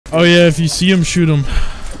Oh yeah, if you see him, shoot him.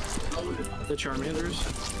 The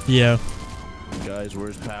Charmanders? Yeah. Guys,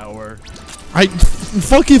 where's power?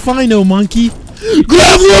 Fuck if I know, monkey.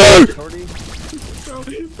 Graveler!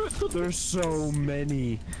 There's so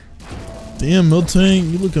many. Damn,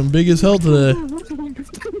 Miltank, you looking big as hell today.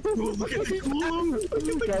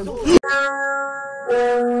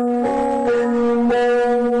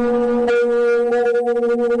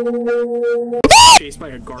 Chased by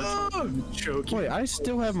a guard. Choke. Wait, I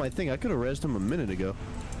still have my thing. I could have rezzed him a minute ago.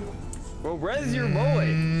 Well, res your boy.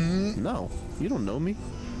 No, you don't know me.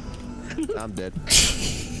 I'm dead.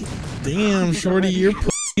 Damn, shorty, you're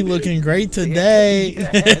looking great today.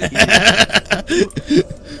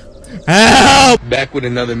 Help! Back with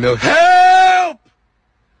another milk. Help!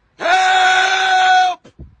 Help!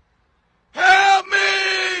 Help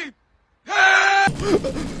me! Help!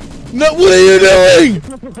 No, what are you doing?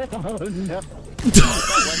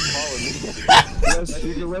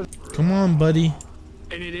 Come on, buddy.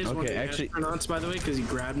 And it is one thing actually pronounced, by the way, because he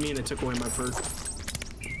grabbed me and it took away my perk.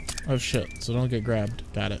 Oh shit, so don't get grabbed.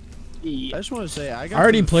 Got it. Yeah. I just want to say I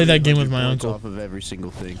already played that game with my uncle. Off of every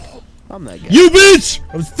single thing. I'm that guy. You bitch!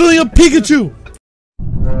 I was filling up Pikachu!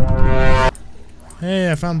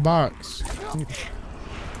 Hey, I found box. I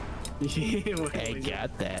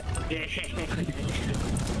got that.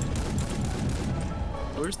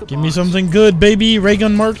 Where's the Give box? me something good, baby. Ray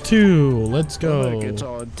gun Mark II. Let's go. It gets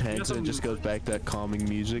all intense and it just goes back to that calming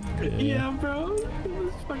music. Yeah, bro. It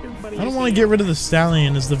was fucking funny. I don't want to get rid of the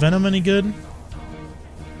stallion. Is the venom any good?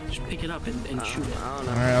 Just pick it up and shoot it.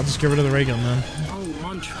 Alright, I'll just get rid of the ray gun then. Oh,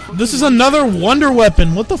 lunch. This is another wonder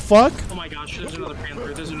weapon. What the fuck? Oh my gosh, there's another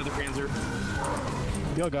Panzer. There's another Panzer.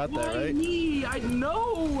 Y'all got that, right? I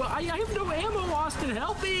know. I have no ammo, Austin.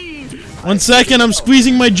 Help me. 1 second, I'm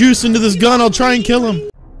squeezing my juice into this gun. I'll try and kill him.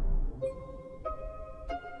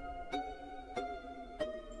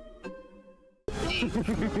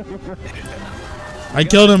 I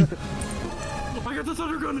killed him. I got the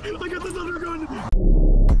thunder gun. I got the thunder gun.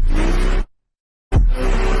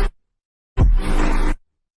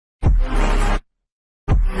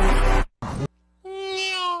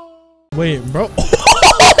 Wait, bro.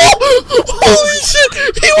 Holy shit!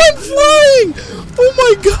 He went flying! Oh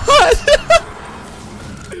my god!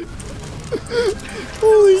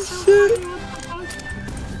 Holy shit!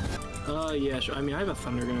 Yeah, sure. I mean, I have a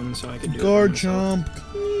thunder gun, so I can do Guard it. jump.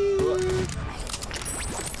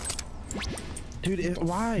 Dude,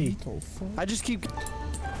 why? I just keep.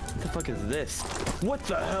 What the fuck is this? What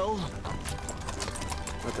the hell?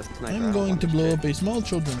 What the sniper? I'm going to blow up a small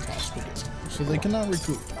children's hospital so they cannot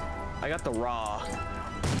recruit. I got the raw.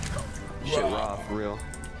 Shit, raw for real.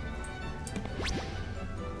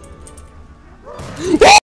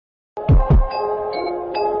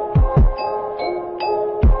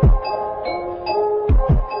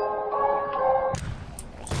 I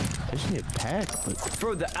just need a pack, but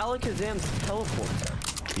Bro, the Alakazam's teleport.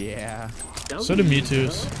 yeah. So do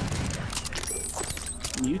Mewtwo's.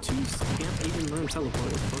 Mewtwo's can't even learn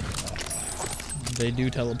teleport. Fuck. They do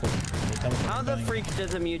teleport. They teleport How the bang. freak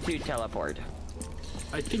does a Mewtwo teleport?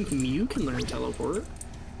 I think Mew can learn teleport.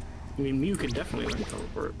 I mean, Mew can definitely learn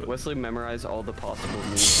teleport. But Wesley memorized all the possible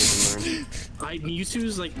moves he can learn.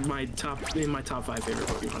 Mewtwo's like my top 5 favorite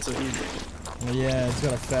Pokemon. So he's Well, yeah, it's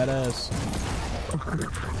got a fat ass.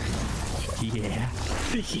 Yeah.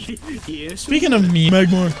 yeah. Speaking of me,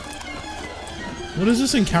 Magmar. What is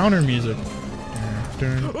this encounter music?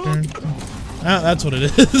 Ah, that's what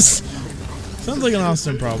it is. Sounds like an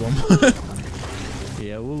Austin problem.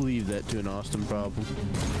 Yeah, we'll leave that to an Austin problem.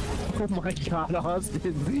 Oh my god,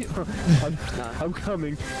 Austin. I'm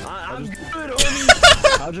coming. I'm good,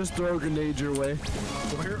 homie. I'll just throw a grenade your way.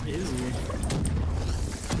 Where is he?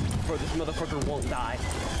 Bro, this motherfucker won't die.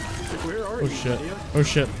 Where are Oh you? shit. Idiot? Oh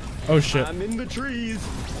shit. Oh shit. I'm in the trees.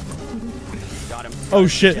 Got him. Oh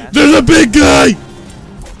shit. There's a big guy!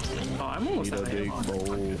 Oh, I'm almost Eat a at big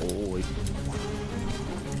boy.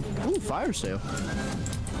 Ooh, fire sale.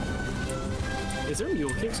 Is there a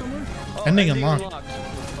mule kick somewhere? Oh, Ending ending unlocked. unlocked.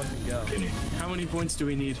 Let's fucking go. How many points do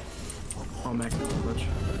we need? Oh, max much.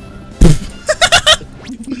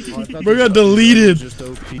 We got deleted. Just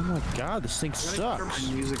OP. Oh my god, this thing I gotta sucks. turn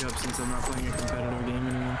my music up since I'm not playing a competitive game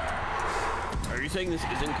anymore. Are you saying this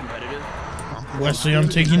isn't competitive? Wesley, I'm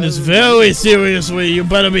taking this very seriously. You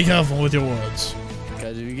better be careful with your words.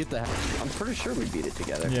 Guys, if you get that. I'm pretty sure we beat it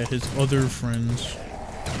together. Yeah, his other friends.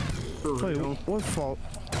 For Wait, real. what Fall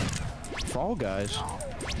Guys?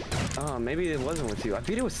 Oh, maybe it wasn't with you. I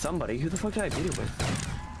beat it with somebody. Who the fuck did I beat it with?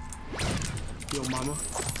 Yo, mama.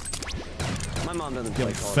 My mom doesn't Yo,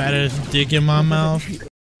 play Call of fat Duty. ass dick in my mouth.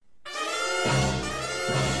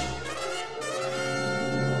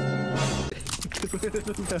 I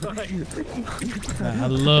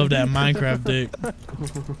love that Minecraft dick.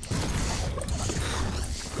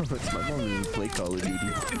 It's my mom doesn't play Call of Duty.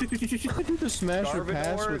 Do the smash or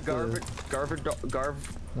pass with Garv.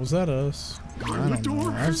 Was that us? I don't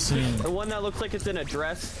know. I've seen. The one that looks like it's in a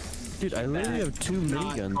dress. Dude, I literally have 2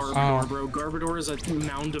 miniguns. Garbodor, bro. Garbodor is a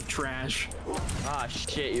mound of trash. Ah,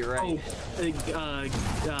 shit, you're right.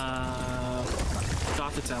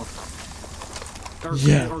 Gothitelle.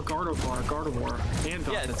 Yeah. Or Gardevoir. And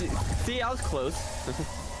Yeah, Gothitelle. see, I was close.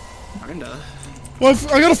 Kinda.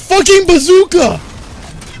 What? I got a fucking bazooka!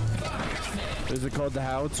 Is it called the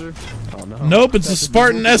Howitzer? Oh no. Nope, it's a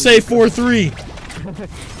Spartan SA-43.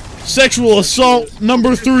 Sexual assault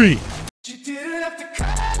number 3.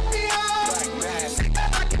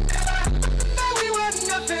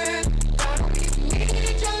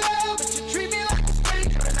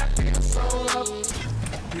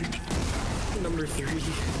 Number 3.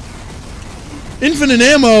 Infinite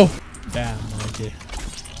ammo. Damn, okay.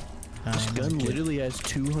 This gun literally has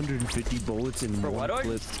 250 bullets in Bro, why do one I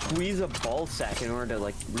clip. squeeze a ball sack in order to,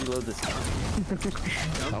 like, reload this gun?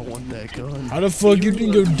 I want that gun. How the fuck you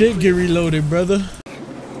think your dick get reloaded, brother?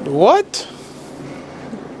 What?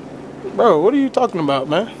 Bro, what are you talking about,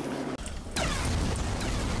 man?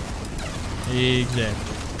 Exactly.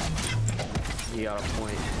 You got a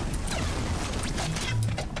point.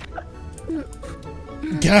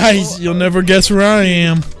 Guys, you'll never guess where I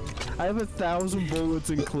am. I have 1,000 bullets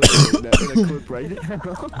in clip that clip right now.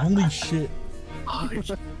 Holy shit.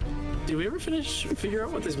 Did we ever figure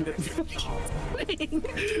out what this meant?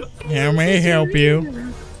 How may I help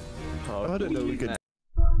you? Oh, I didn't know we could